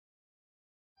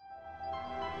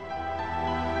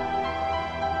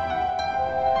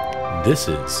This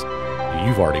is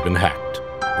You've Already Been Hacked,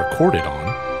 recorded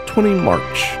on 20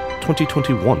 March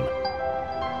 2021.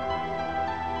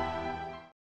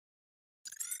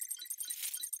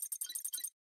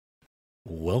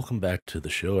 Welcome back to the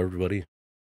show, everybody.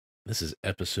 This is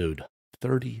episode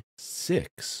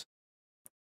 36.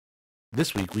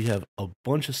 This week we have a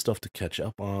bunch of stuff to catch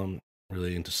up on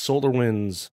relating to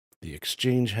Solarwinds, the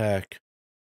exchange hack,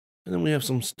 and then we have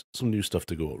some new stuff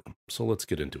to go over. So let's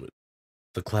get into it.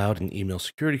 The cloud and email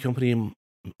security company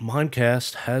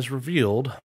Mimecast has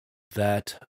revealed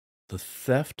that the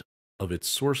theft of its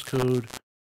source code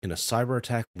in a cyber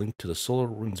attack linked to the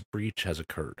Solarwinds breach has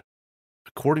occurred.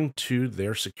 According to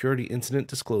their security incident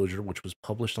disclosure, which was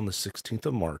published on the 16th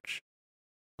of March,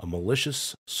 a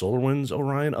malicious Solarwinds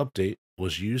Orion update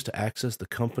was used to access the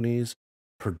company's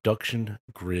production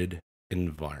grid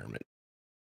environment.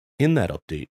 In that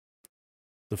update,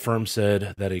 the firm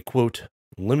said that a, quote,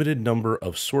 limited number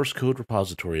of source code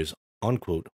repositories,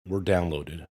 unquote, were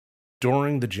downloaded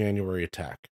during the January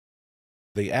attack.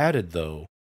 They added, though,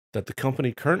 that the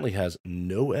company currently has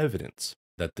no evidence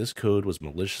that this code was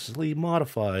maliciously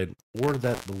modified or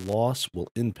that the loss will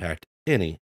impact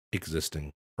any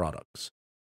existing products.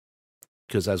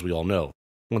 Because as we all know,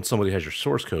 when somebody has your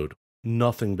source code,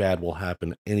 nothing bad will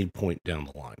happen at any point down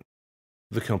the line.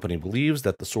 The company believes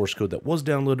that the source code that was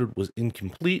downloaded was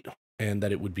incomplete and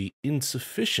that it would be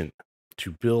insufficient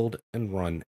to build and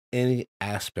run any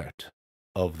aspect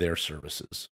of their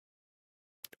services.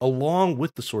 Along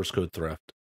with the source code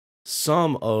theft,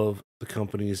 some of the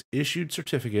company's issued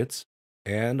certificates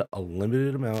and a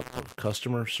limited amount of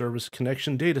customer service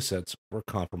connection datasets were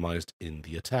compromised in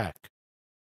the attack.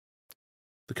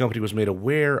 The company was made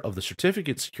aware of the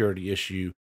certificate security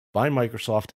issue by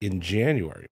Microsoft in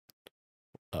January,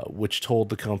 which told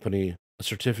the company a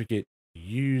certificate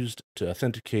used to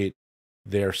authenticate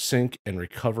their sync and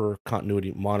recover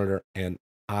continuity monitor and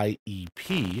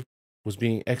IEP was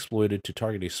being exploited to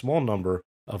target a small number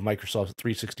of Microsoft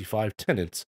 365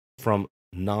 tenants from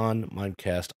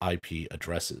non-Mimecast IP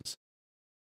addresses.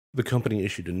 The company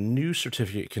issued a new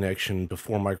certificate connection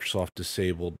before Microsoft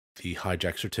disabled the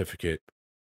hijack certificate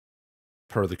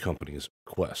per the company's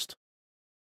request.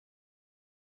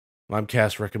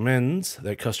 Mimecast recommends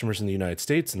that customers in the United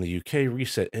States and the UK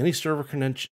reset any server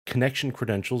connection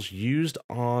credentials used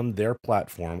on their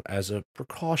platform as a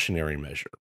precautionary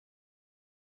measure.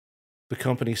 The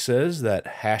company says that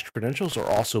hashed credentials are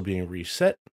also being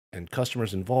reset, and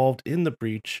customers involved in the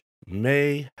breach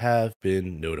may have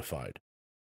been notified.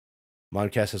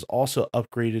 Mimecast has also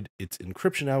upgraded its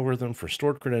encryption algorithm for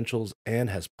stored credentials and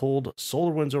has pulled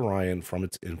Solarwinds Orion from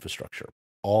its infrastructure.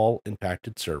 All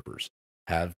impacted servers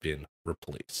have been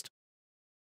replaced.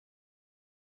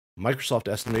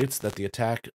 Microsoft estimates that the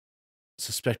attack,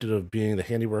 suspected of being the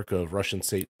handiwork of Russian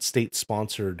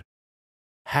state-sponsored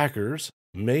hackers,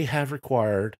 may have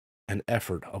required an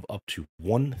effort of up to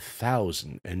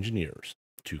 1,000 engineers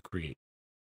to create.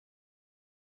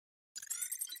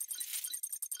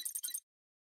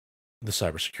 The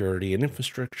Cybersecurity and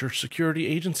Infrastructure Security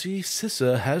Agency,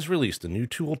 CISA, has released a new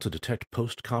tool to detect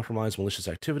post-compromise malicious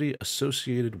activity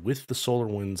associated with the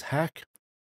Solarwinds hack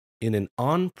in an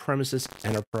on-premises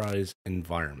enterprise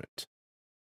environment.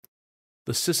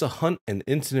 The CISA Hunt and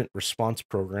Incident Response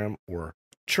Program, or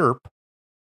CHIRP,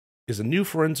 is a new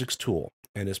forensics tool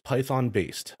and is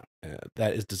Python-based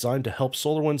that is designed to help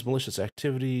Solarwinds malicious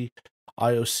activity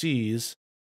IOCs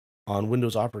on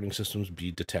Windows operating systems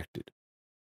be detected.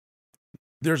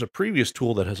 There's a previous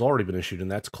tool that has already been issued,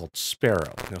 and that's called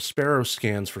Sparrow. Now, Sparrow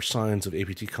scans for signs of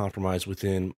APT compromise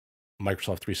within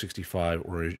Microsoft 365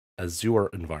 or Azure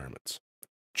environments.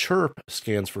 Chirp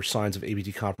scans for signs of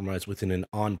APT compromise within an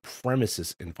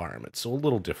on-premises environment, so a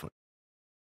little different.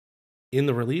 In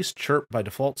the release, Chirp by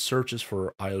default searches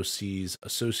for IOCs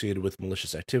associated with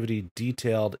malicious activity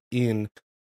detailed in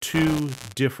two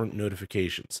different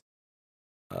notifications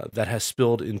that has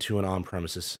spilled into an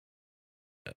on-premises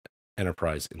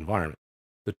enterprise environment.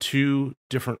 The two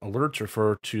different alerts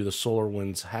refer to the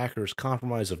Solarwinds hackers'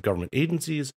 compromise of government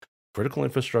agencies, critical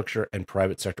infrastructure, and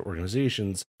private sector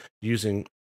organizations using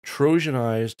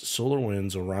Trojanized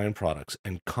Solarwinds Orion products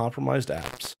and compromised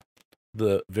apps,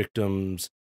 the victims'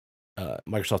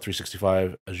 Microsoft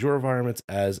 365 Azure environments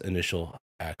as initial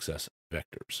access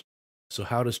vectors. So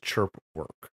how does Chirp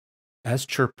work? As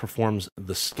Chirp performs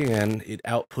the scan, it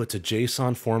outputs a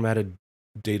JSON formatted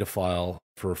data file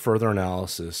for further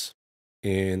analysis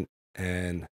in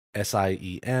an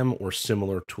SIEM or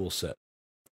similar toolset.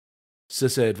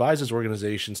 CISA advises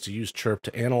organizations to use Chirp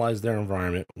to analyze their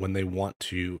environment when they want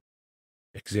to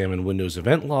examine Windows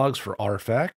event logs for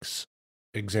artifacts,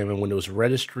 examine Windows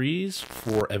registries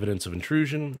for evidence of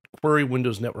intrusion, query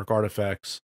Windows network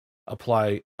artifacts,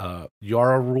 apply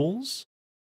YARA rules.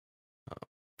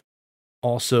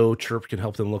 Also, Chirp can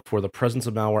help them look for the presence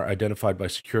of malware identified by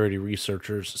security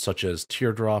researchers such as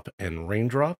Teardrop and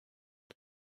Raindrop.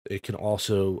 It can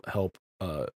also help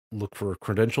look for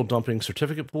credential dumping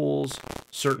certificate pools,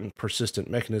 certain persistent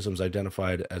mechanisms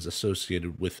identified as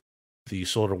associated with the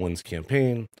Solarwinds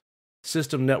campaign,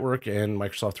 system network and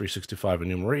Microsoft 365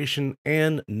 enumeration,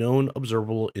 and known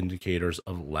observable indicators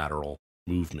of lateral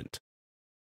movement.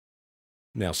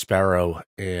 Now, Sparrow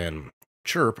and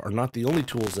Chirp are not the only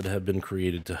tools that have been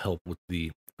created to help with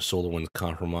the SolarWinds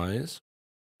compromise.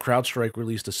 CrowdStrike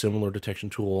released a similar detection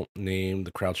tool named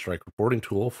the CrowdStrike Reporting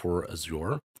Tool for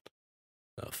Azure.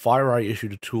 FireEye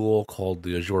issued a tool called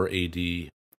the Azure AD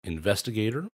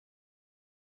Investigator.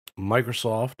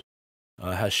 Microsoft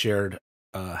has shared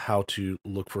how to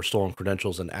look for stolen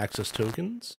credentials and access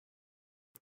tokens.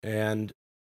 And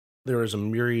there is a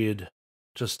myriad,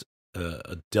 just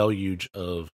a deluge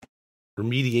of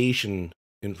remediation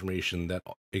information that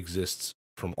exists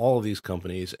from all of these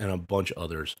companies and a bunch of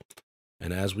others.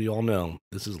 And as we all know,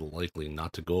 this is likely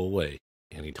not to go away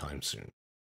anytime soon.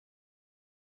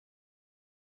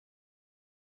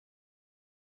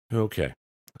 Okay,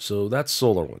 so that's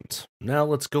SolarWinds. Now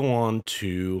let's go on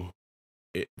to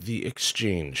the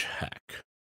Exchange hack.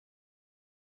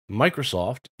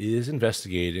 Microsoft is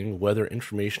investigating whether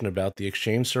information about the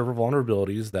Exchange server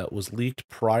vulnerabilities that was leaked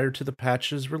prior to the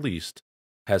patches released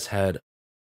has had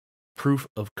proof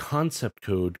of concept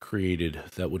code created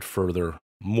that would further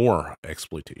more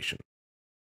exploitation.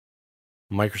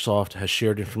 Microsoft has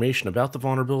shared information about the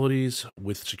vulnerabilities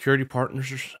with security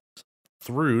partners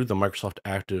through the Microsoft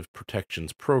Active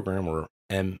Protections Program, or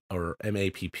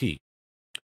MAPP.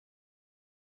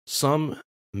 Some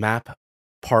MAP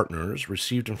partners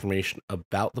received information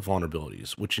about the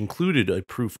vulnerabilities, which included a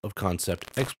proof of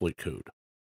concept exploit code.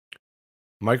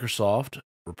 Microsoft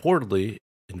reportedly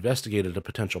investigated a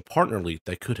potential partner leak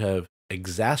that could have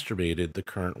exacerbated the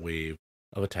current wave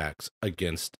of attacks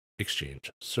against Exchange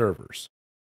servers.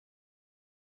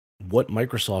 What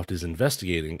Microsoft is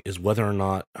investigating is whether or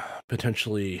not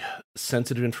potentially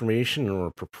sensitive information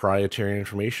or proprietary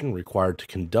information required to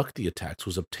conduct the attacks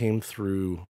was obtained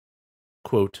through,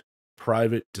 quote,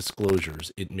 private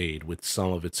disclosures it made with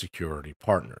some of its security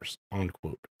partners,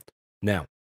 unquote. Now,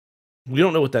 we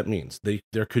don't know what that means. They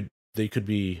could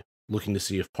be looking to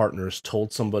see if partners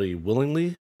told somebody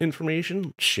willingly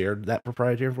information, shared that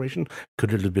proprietary information.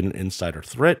 Could it have been an insider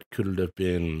threat? Could it have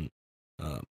been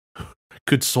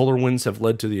could SolarWinds have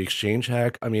led to the Exchange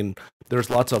hack? I mean, there's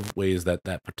lots of ways that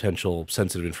potential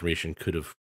sensitive information could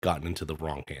have gotten into the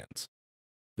wrong hands.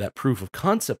 That proof of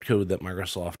concept code that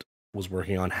Microsoft was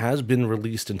working on has been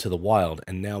released into the wild,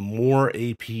 and now more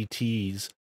APTs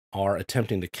are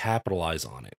attempting to capitalize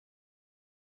on it,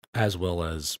 as well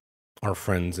as our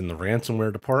friends in the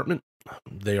ransomware department.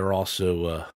 They are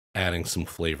also adding some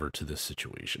flavor to this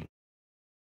situation.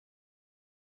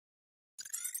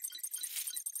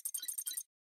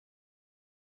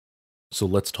 So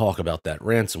let's talk about that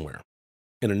ransomware.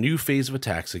 In a new phase of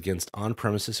attacks against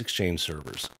on-premises Exchange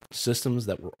servers, systems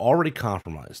that were already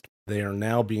compromised, they are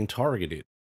now being targeted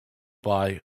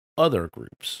by other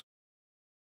groups.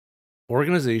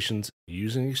 Organizations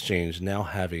using Exchange now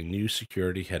have a new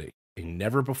security headache, a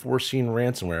never-before-seen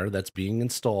ransomware that's being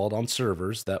installed on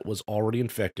servers that was already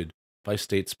infected by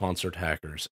state-sponsored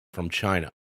hackers from China.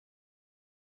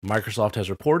 Microsoft has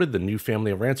reported the new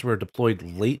family of ransomware deployed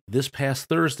late this past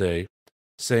Thursday,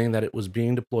 saying that it was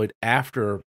being deployed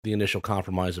after the initial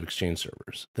compromise of Exchange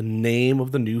servers. The name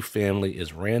of the new family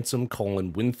is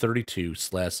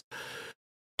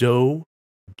ransom:32/do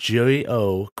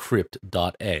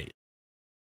crypt.a,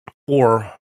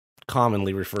 or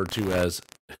commonly referred to as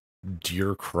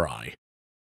Dear Cry.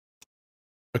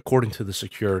 According to the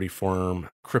security firm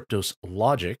Cryptos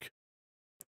Logic,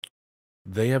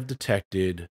 they have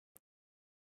detected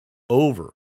over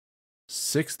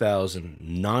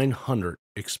 6,900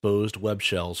 exposed web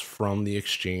shells from the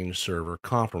Exchange server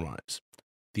compromise.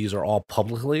 These are all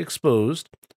publicly exposed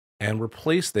and were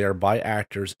placed there by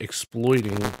actors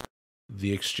exploiting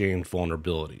the Exchange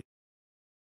vulnerability.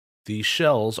 These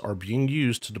shells are being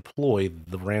used to deploy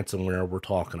the ransomware we're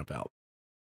talking about.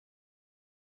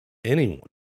 Anyone,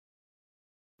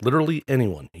 literally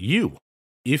anyone,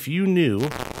 if you knew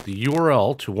the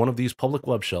URL to one of these public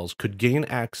web shells, could gain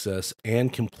access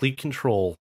and complete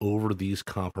control over these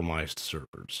compromised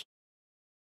servers.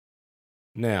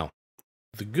 Now,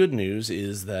 the good news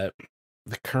is that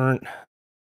the current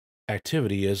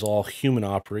activity is all human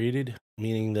operated,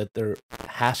 meaning that there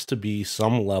has to be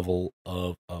some level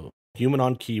of human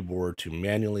on keyboard to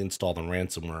manually install the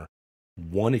ransomware,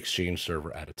 one Exchange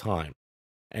server at a time.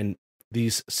 And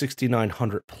these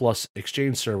 6,900 plus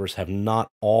Exchange servers have not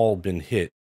all been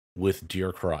hit with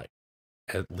Dear Cry,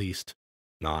 at least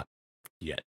not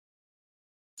yet.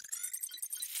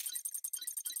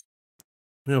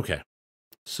 Okay,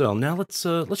 so now let's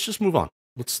just move on.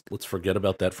 Let's forget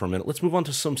about that for a minute. Let's move on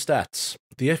to some stats.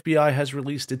 The FBI has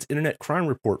released its Internet Crime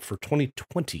Report for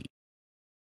 2020.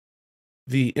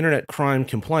 The Internet Crime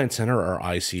Compliance Center, or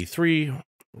IC3,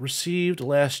 received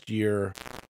last year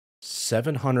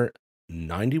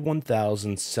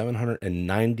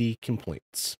 791,790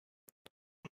 complaints.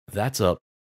 That's up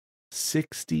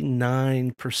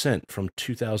 69% from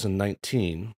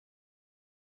 2019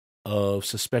 of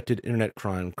suspected internet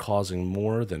crime, causing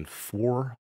more than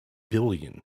 $4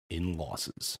 billion in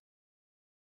losses.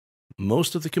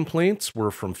 Most of the complaints were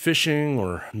from phishing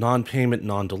or non-payment,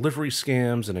 non-delivery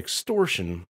scams and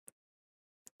extortion,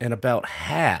 and about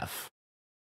half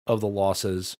of the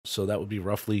losses, so that would be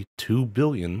roughly $2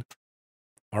 billion,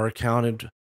 are accounted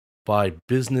by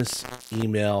business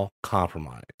email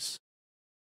compromise,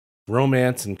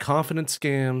 romance and confidence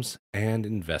scams, and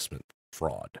investment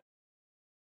fraud.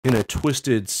 In a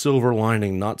twisted silver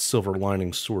lining, not silver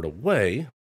lining sort of way,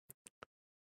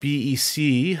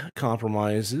 BEC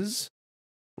compromises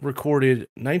recorded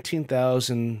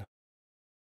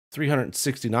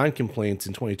 19,369 complaints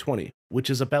in 2020, which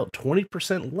is about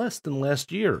 20% less than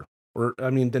last year,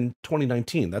 than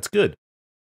 2019. That's good.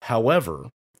 However,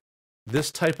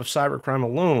 this type of cybercrime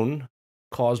alone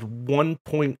caused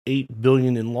 $1.8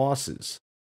 billion in losses,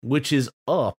 which is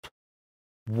up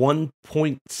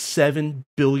 $1.7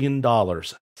 billion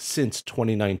since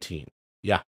 2019.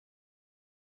 Yeah.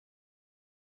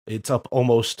 It's up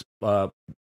almost all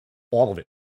of it,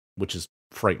 which is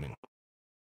frightening.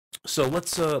 So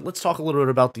let's talk a little bit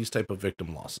about these type of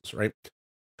victim losses, right?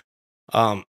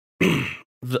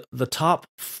 The top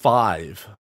 5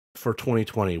 for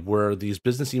 2020 were these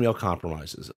business email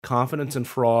compromises, confidence and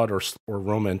fraud, or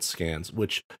romance scams,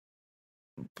 which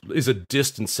is a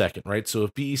distant second, right? So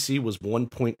if BEC was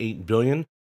 1.8 billion,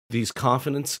 these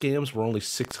confidence scams were only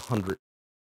 $600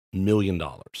 million.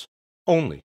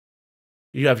 Only.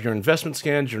 You have your investment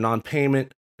scams, your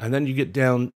non-payment, and then you get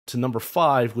down to number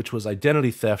 5, which was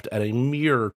identity theft, at a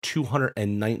mere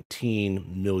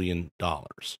 $219 million.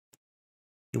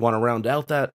 You want to round out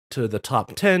that to the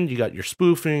top 10, you got your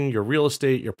spoofing, your real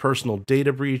estate, your personal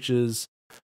data breaches,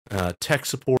 tech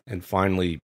support, and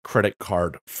finally, credit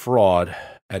card fraud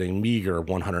at a meager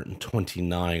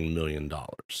 $129 million.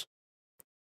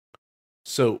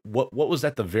 So what was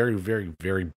at the very, very,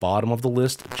 very bottom of the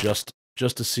list, just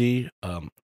to see?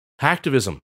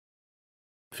 Hacktivism,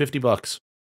 $50.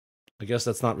 I guess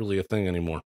that's not really a thing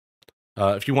anymore.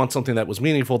 If you want something that was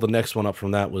meaningful, the next one up from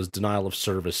that was denial of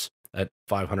service at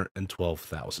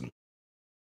 $512,000.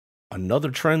 Another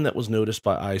trend that was noticed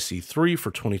by IC3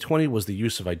 for 2020 was the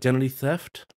use of identity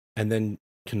theft and then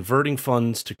converting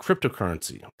funds to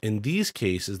cryptocurrency. In these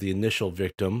cases, the initial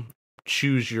victim,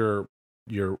 choose your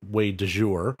way du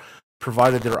jour,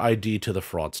 provided their ID to the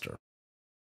fraudster.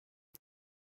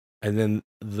 And then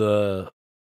the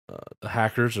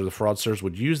hackers or the fraudsters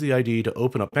would use the ID to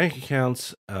open up bank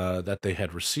accounts that they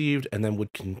had received, and then would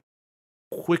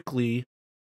quickly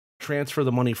transfer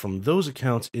the money from those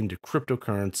accounts into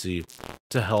cryptocurrency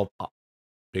to help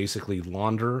basically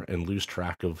launder and lose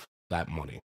track of that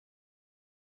money.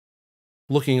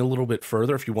 Looking a little bit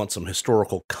further, if you want some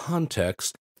historical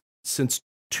context, since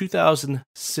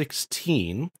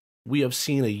 2016, we have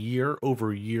seen a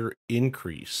year-over-year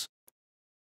increase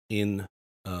in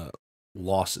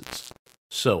losses.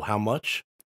 So how much?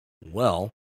 Well,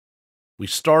 we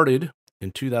started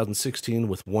in 2016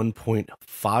 with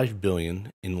 1.5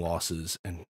 billion in losses,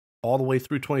 and all the way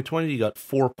through 2020, you got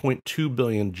 4.2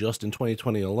 billion just in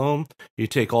 2020 alone. You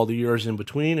take all the years in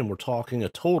between, and we're talking a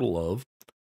total of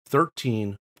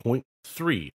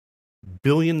 $13.3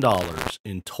 billion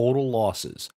in total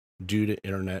losses due to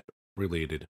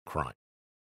internet-related crime.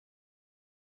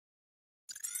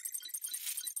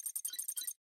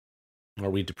 Are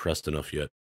we depressed enough yet?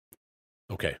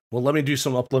 Okay, well, let me do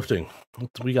some uplifting.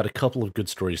 We got a couple of good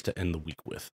stories to end the week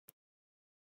with.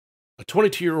 A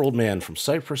 22-year-old man from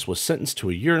Cyprus was sentenced to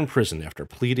a year in prison after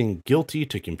pleading guilty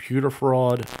to computer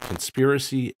fraud,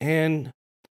 conspiracy, and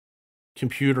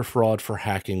computer fraud for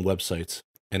hacking websites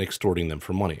and extorting them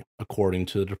for money, according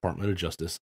to the Department of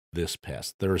Justice this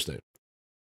past Thursday.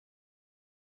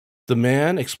 The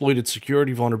man exploited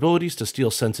security vulnerabilities to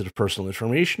steal sensitive personal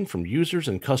information from users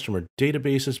and customer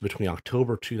databases between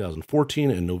October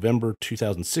 2014 and November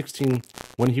 2016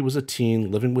 when he was a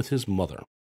teen living with his mother.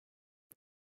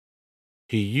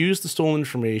 He used the stolen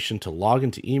information to log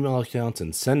into email accounts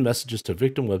and send messages to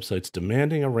victim websites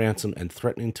demanding a ransom and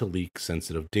threatening to leak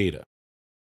sensitive data.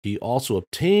 He also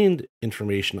obtained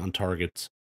information on targets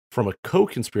from a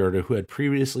co-conspirator who had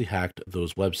previously hacked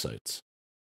those websites.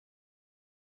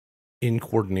 In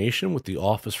coordination with the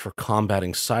Office for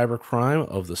Combating Cybercrime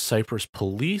of the Cyprus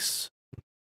Police,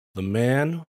 the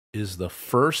man is the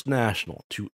first national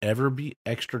to ever be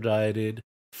extradited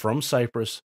from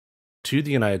Cyprus to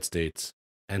the United States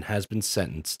and has been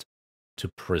sentenced to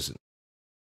prison.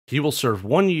 He will serve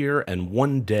 1 year and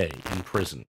 1 day in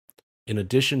prison, in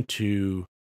addition to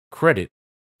credit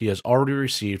he has already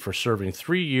received for serving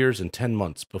 3 years and 10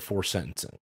 months before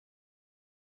sentencing.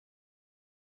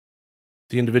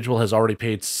 The individual has already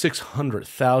paid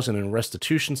 $600,000 in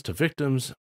restitutions to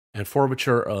victims and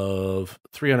forfeiture of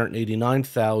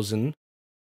 $389,000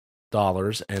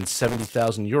 and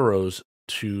 70,000 euros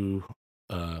to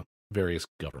various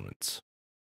governments.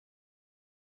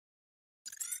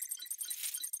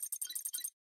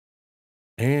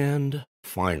 And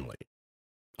finally,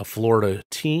 a Florida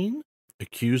teen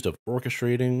accused of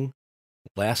orchestrating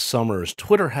last summer's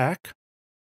Twitter hack,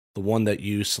 the one that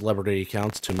used celebrity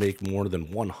accounts to make more than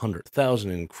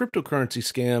 $100,000 in cryptocurrency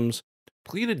scams,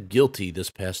 pleaded guilty this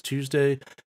past Tuesday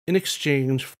in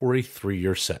exchange for a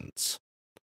 3-year sentence.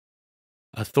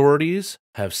 Authorities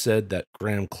have said that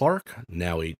Graham Clark,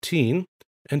 now 18,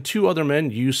 and 2 other men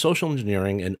used social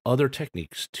engineering and other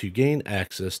techniques to gain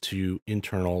access to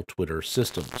internal Twitter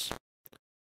systems.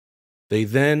 They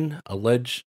then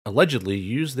allegedly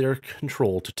used their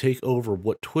control to take over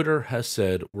what Twitter has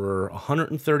said were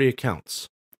 130 accounts.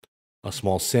 A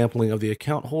small sampling of the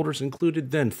account holders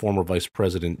included then former Vice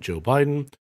President Joe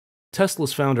Biden,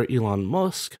 Tesla's founder Elon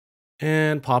Musk,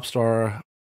 and pop star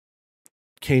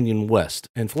Kanye West,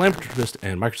 and philanthropist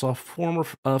and Microsoft former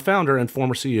founder and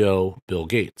former CEO Bill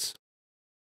Gates.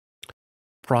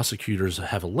 Prosecutors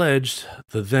have alleged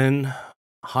the then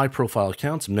high-profile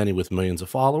accounts, many with millions of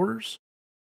followers,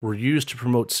 were used to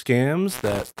promote scams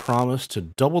that promised to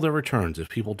double their returns if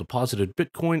people deposited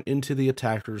Bitcoin into the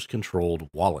attackers' controlled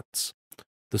wallets.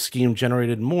 The scheme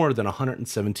generated more than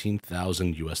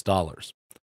 $117,000 US.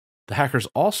 The hackers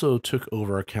also took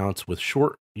over accounts with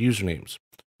short usernames,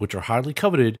 which are highly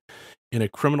coveted in a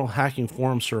criminal hacking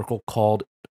forum circle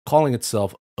calling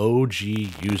itself OG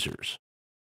Users.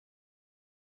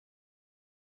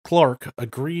 Clark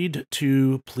agreed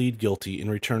to plead guilty in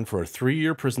return for a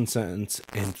 3-year prison sentence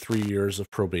and 3 years of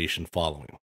probation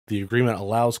following. The agreement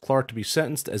allows Clark to be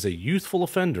sentenced as a youthful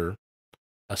offender,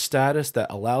 a status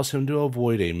that allows him to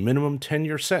avoid a minimum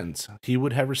 10-year sentence he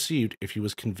would have received if he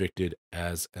was convicted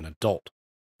as an adult.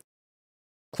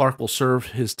 Clark will serve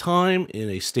his time in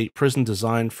a state prison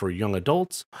designed for young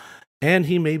adults, and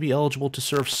he may be eligible to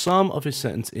serve some of his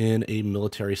sentence in a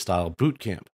military-style boot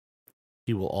camp.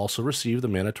 He will also receive the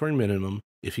mandatory minimum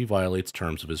if he violates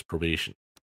terms of his probation.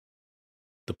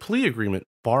 The plea agreement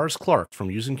bars Clark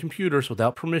from using computers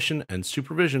without permission and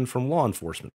supervision from law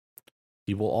enforcement.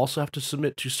 He will also have to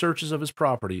submit to searches of his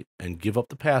property and give up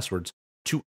the passwords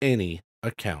to any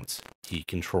accounts he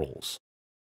controls.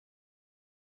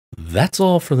 That's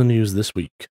all for the news this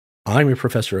week. I'm your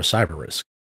professor of cyber risk.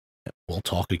 We'll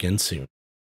talk again soon.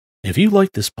 If you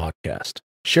like this podcast,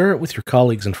 share it with your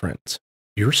colleagues and friends.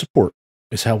 Your support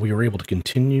is how we are able to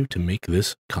continue to make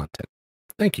this content.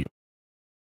 Thank you.